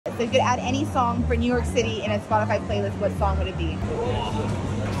So if you could add any song for New York City in a Spotify playlist, what song would it be?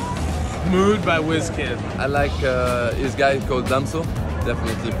 Mood by Wizkid. I like his guy called Damso.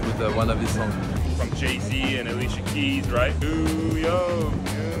 Definitely put one of his songs. From Jay-Z and Alicia Keys, right? Ooh, yo,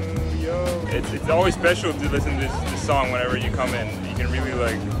 ooh, yo. It's always special to listen to this song whenever you come in. You can really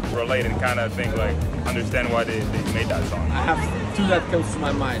like relate and kind of think like, understand why they made that song. I have two that comes to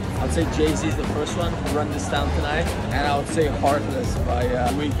my mind. I would say Jay-Z's the first one, Run This Town Tonight, and I would say Heartless by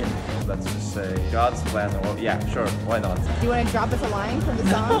Weeknd. Let's just say God's Plan. Well, yeah, sure, why not? Do you want to drop us a line from the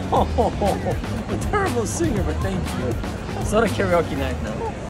song? I'm a terrible singer, but thank you. It's not a karaoke night now.